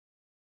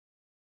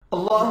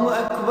Allahu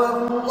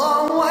Akbar,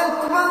 Allahu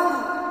Akbar.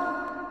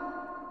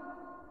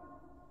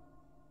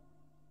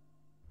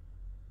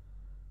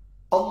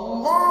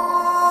 Allahu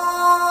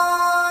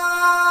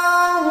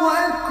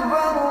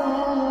Akbar,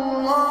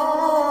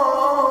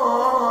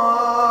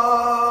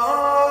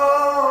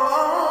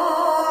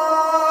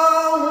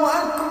 Allahu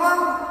Akbar.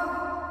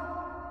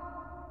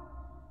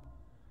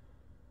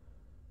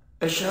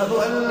 Eşhedü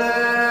en la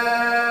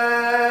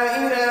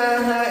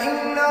ilahe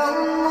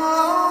illallah.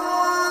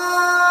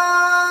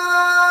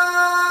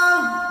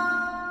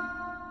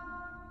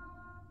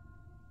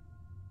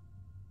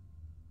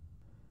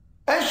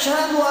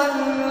 Eşhedü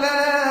en la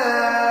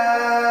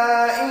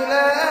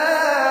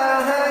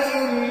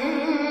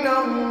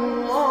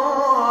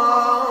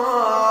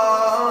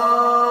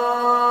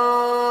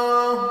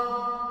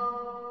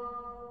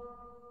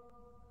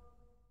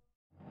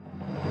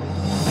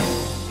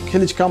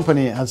Kilic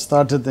company had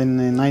started in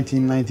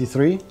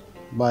 1993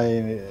 by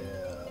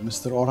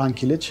Mr. Orhan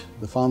Kilic,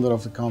 the founder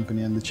of the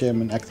company and the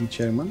chairman, acting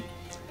chairman.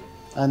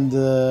 And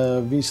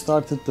we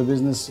started the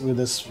business with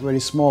a very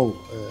small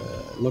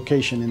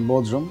location in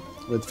Bodrum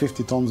with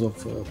 50 tons of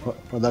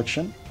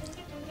production.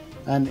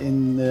 And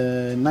in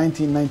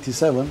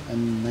 1997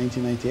 and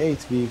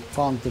 1998 we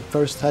found the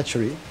first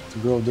hatchery to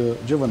grow the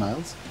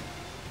juveniles.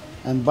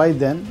 And by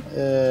then,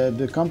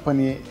 the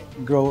company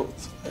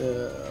growth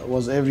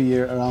was every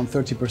year around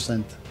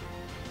 30%.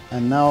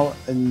 And now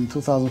in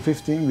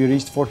 2015, we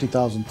reached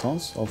 40,000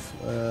 tons of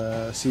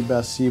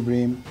seabass,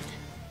 seabream,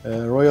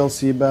 royal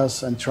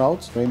seabass and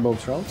trout, rainbow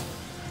trout.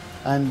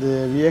 And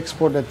we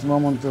export at the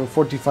moment to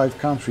 45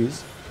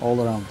 countries all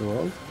around the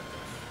world.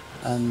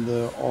 And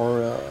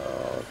our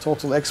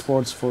total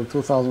exports for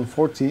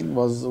 2014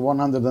 was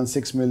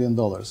 $106 million.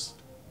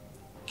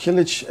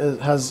 Kilic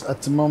has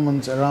at the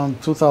moment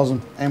around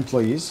 2,000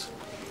 employees,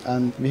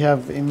 and we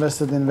have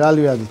invested in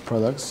value-added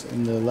products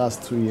in the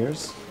last 2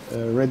 years,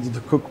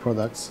 ready-to-cook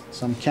products,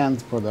 some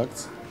canned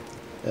products,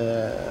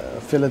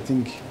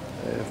 filleting,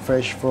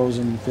 fresh,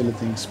 frozen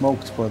filleting,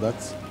 smoked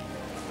products,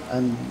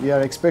 and we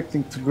are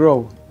expecting to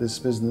grow this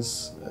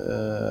business.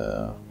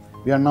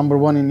 We are number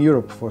one in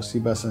Europe for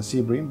seabass and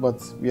seabream,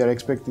 but we are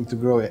expecting to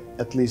grow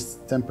at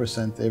least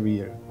 10% every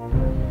year.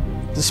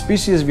 The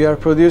species we are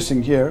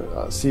producing here,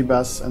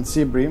 seabass and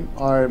seabream,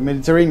 are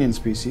Mediterranean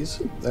species,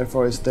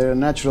 therefore it's their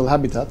natural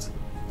habitat.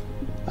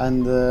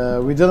 And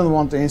we didn't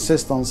want to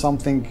insist on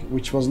something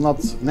which was not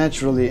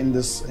naturally in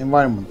this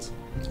environment.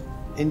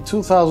 In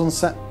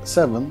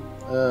 2007,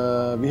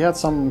 we had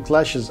some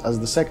clashes as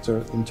the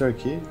sector in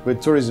Turkey with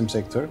tourism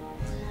sector.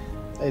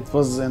 It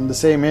was in the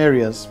same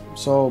areas,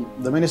 so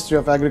the Ministry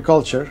of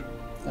Agriculture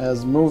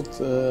has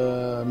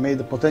made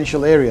the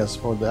potential areas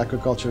for the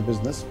aquaculture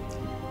business.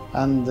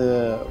 And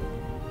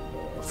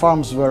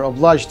farms were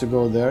obliged to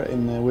go there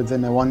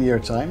within a 1 year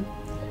time.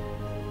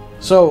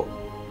 So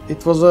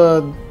it was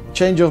a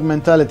change of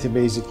mentality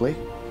basically.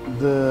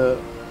 The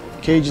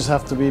cages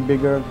have to be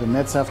bigger, the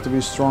nets have to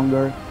be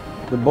stronger,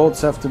 the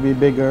boats have to be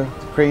bigger,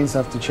 the cranes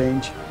have to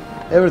change.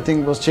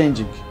 Everything was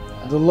changing.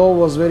 The law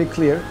was very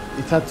clear.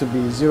 It had to be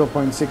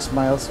 0.6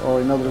 miles, or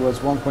in other words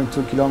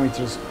 1.2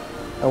 kilometers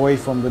away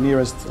from the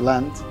nearest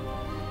land.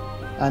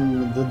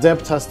 And the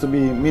depth has to be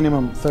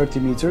minimum 30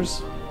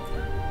 meters.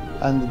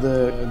 And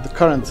the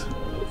current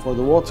for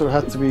the water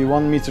had to be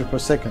 1 meter per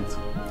second.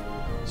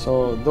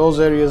 So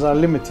those areas are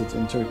limited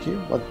in Turkey,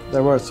 but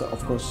there were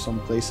of course some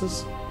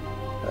places.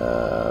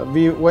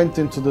 We went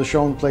into the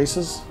shown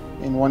places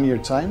in 1 year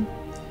time.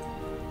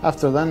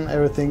 After then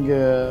everything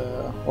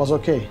was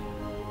okay.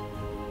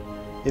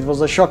 It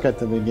was a shock at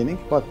the beginning,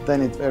 but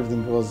then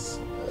everything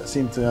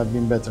seemed to have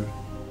been better.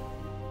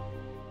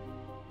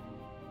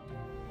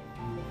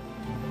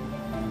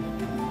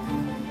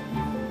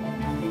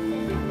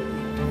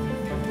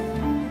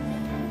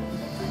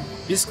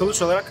 Biz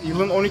Kılıç olarak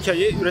yılın 12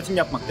 ayı üretim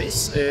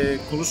yapmaktayız.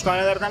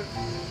 Kuluçkanelerden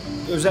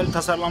özel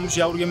tasarlanmış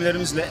yavru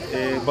gemilerimizle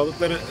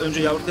balıkları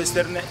önce yavru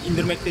testlerine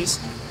indirmekteyiz.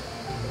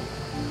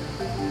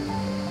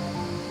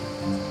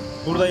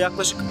 Burada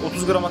yaklaşık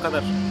 30 grama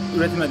kadar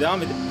üretime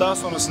devam edip daha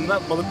sonrasında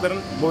balıkların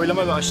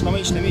boylama ve aşılama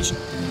işlemi için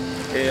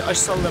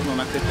aşı sallarına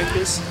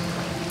nakletmekteyiz.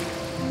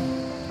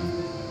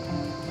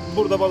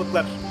 Burada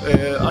balıklar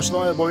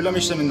aşılama ve boylama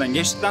işleminden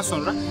geçtikten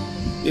sonra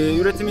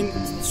üretimin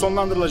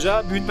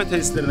sonlandırılacağı büyütme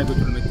tesislerine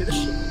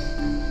götürülmektedir.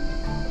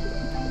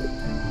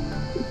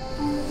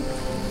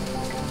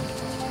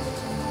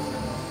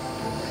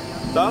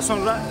 Daha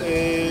sonra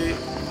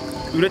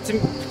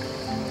üretim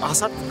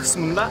hasat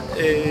kısmında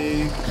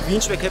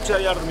vinç ve kepçeler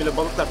yardımıyla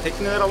balıklar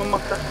teknelere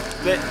alınmakta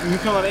ve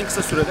mümkün olan en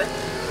kısa sürede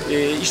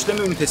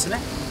işleme ünitesine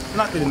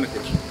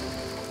nakledilmektedir.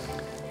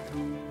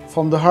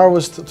 From the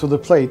harvest to the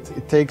plate,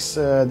 it takes,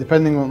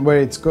 depending on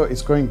where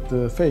it's going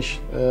to fish,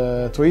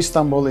 to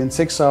Istanbul in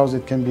 6 hours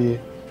it can be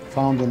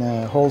found in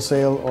a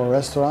wholesale or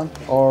restaurant,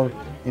 or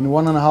in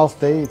 1.5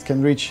 days it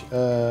can reach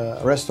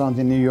a restaurant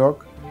in New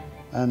York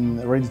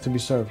and ready to be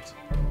served.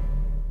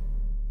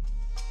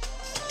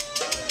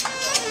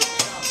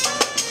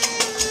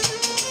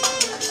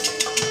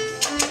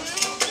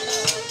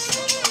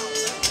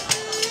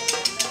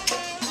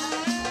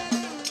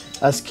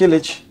 As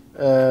Kilic,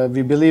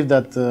 we believe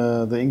that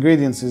the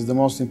ingredients is the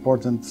most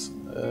important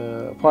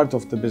part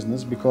of the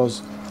business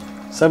because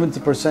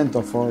 70%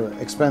 of our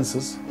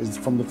expenses is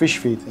from the fish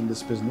feed in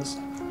this business.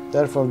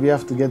 Therefore, we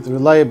have to get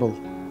reliable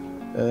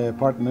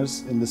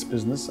partners in this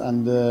business,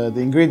 and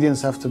the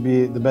ingredients have to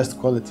be the best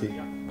quality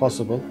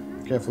possible.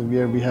 Careful,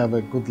 we have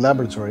a good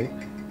laboratory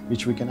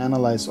which we can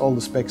analyze all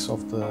the specs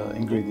of the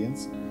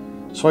ingredients.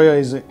 Soya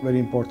is very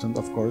important,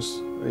 of course.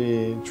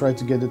 We try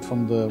to get it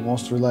from the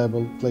most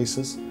reliable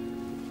places.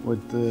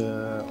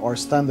 Our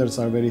standards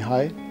are very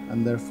high,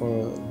 and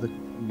therefore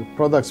the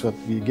products that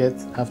we get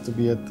have to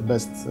be at the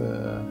best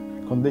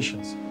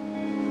conditions.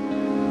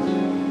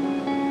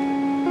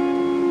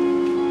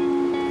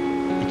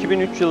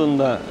 2003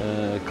 yılında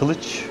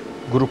Kılıç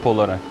grup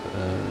olarak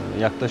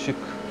yaklaşık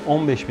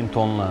 15.000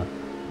 tonla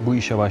bu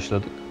işe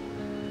başladık.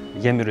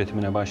 Yem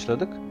üretimine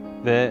başladık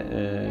ve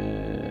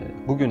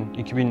bugün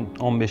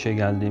 2015'e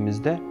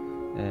geldiğimizde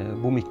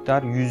bu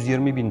miktar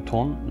 120.000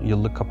 ton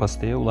yıllık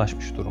kapasiteye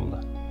ulaşmış durumda.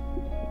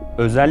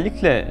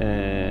 Özellikle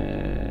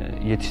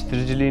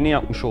yetiştiriciliğini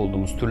yapmış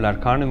olduğumuz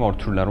türler karnivor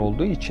türler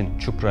olduğu için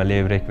çupra,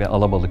 levrek ve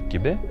alabalık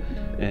gibi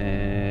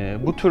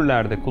bu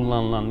türlerde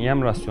kullanılan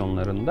yem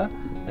rasyonlarında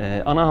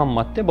ana ham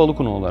madde balık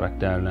unu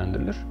olarak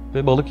değerlendirilir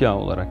ve balık yağı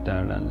olarak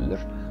değerlendirilir.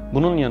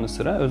 Bunun yanı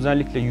sıra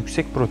özellikle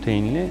yüksek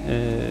proteinli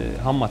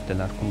ham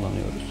maddeler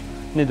kullanıyoruz.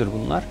 Nedir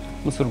bunlar?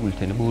 Mısır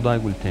gluteni,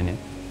 buğday gluteni,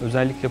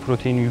 özellikle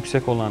proteini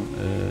yüksek olan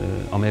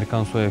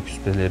Amerikan soya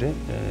küspeleri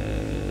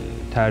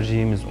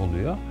tercihimiz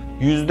oluyor.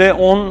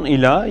 %10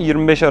 ila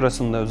 25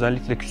 arasında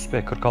özellikle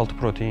küspe 46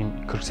 protein,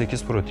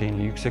 48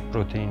 proteinli, yüksek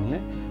proteinli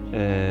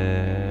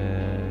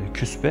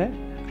küspe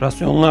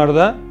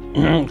rasyonlarda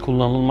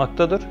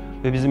kullanılmaktadır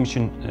ve bizim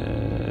için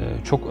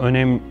çok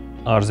önem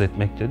arz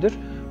etmektedir.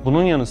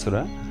 Bunun yanı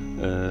sıra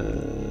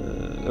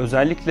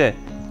özellikle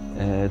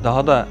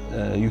daha da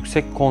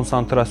yüksek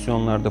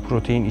konsantrasyonlarda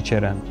protein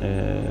içeren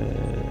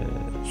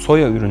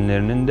soya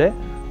ürünlerinin de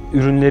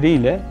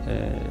ürünleriyle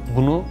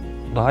bunu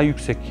daha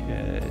yüksek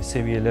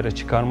seviyelere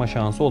çıkarma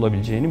şansı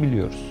olabileceğini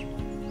biliyoruz.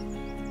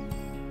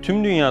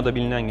 Tüm dünyada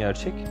bilinen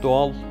gerçek,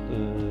 doğal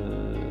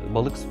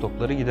balık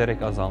stokları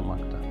giderek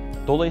azalmakta.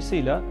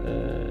 Dolayısıyla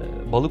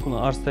balık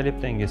unu arz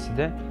talep dengesi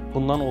de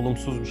bundan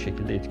olumsuz bir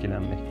şekilde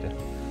etkilenmekte.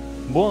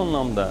 Bu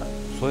anlamda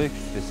soya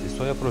küspesi,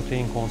 soya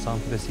protein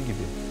konsantresi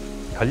gibi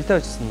kalite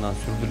açısından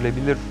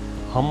sürdürülebilir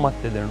ham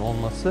maddelerin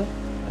olması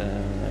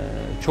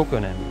çok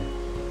önemli.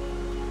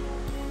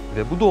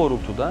 Ve bu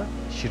doğrultuda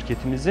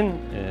şirketimizin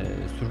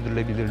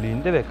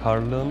sürdürülebilirliğinde ve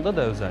karlılığında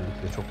da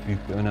özellikle çok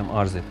büyük bir önem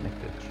arz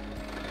etmektedir.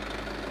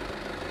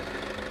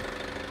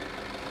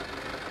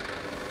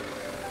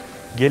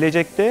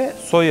 Gelecekte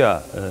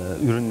soya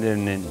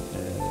ürünlerinin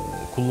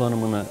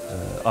kullanımını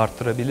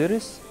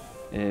artırabiliriz.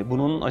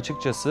 Bunun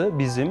açıkçası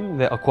bizim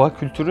ve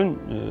aquaculture'ün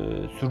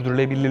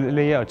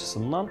sürdürülebilirliği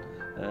açısından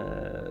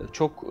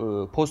çok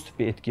pozitif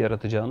bir etki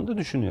yaratacağını da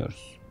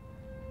düşünüyoruz.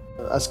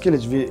 As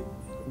Kilic, we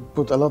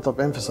put a lot of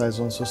emphasis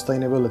on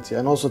sustainability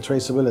and also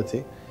traceability,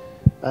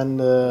 and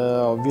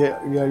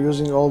we are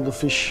using all the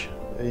fish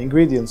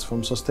ingredients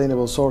from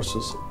sustainable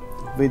sources.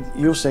 With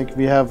USEC,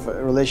 we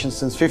have relations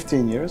since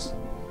 15 years,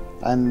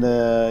 and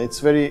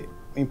it's very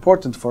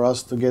important for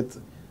us to get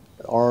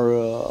our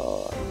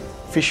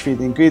fish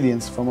feed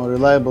ingredients from a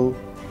reliable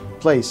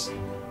place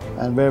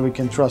and where we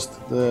can trust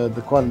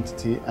the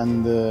quantity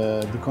and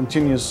the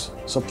continuous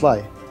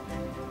supply.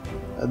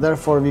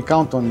 Therefore, we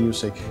count on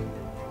USEC.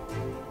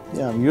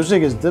 Yeah,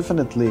 USEC is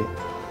definitely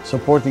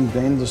supporting the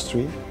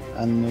industry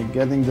and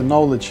getting the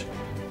knowledge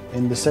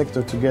in the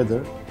sector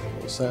together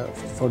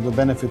for the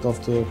benefit of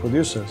the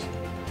producers.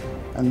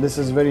 And this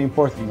is very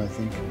important, I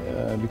think,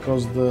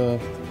 because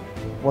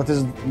what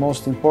is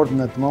most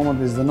important at the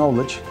moment is the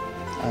knowledge,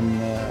 and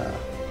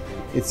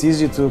it's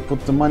easy to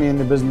put the money in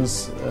the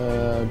business,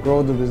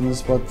 grow the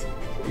business, but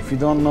if you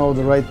don't know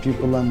the right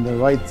people and the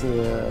right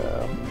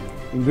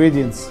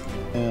ingredients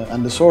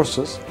and the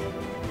sources,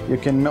 you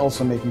can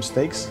also make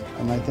mistakes.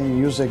 And I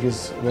think USEC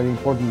is very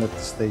important at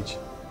this stage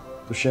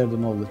to share the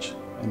knowledge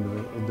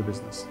in the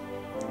business.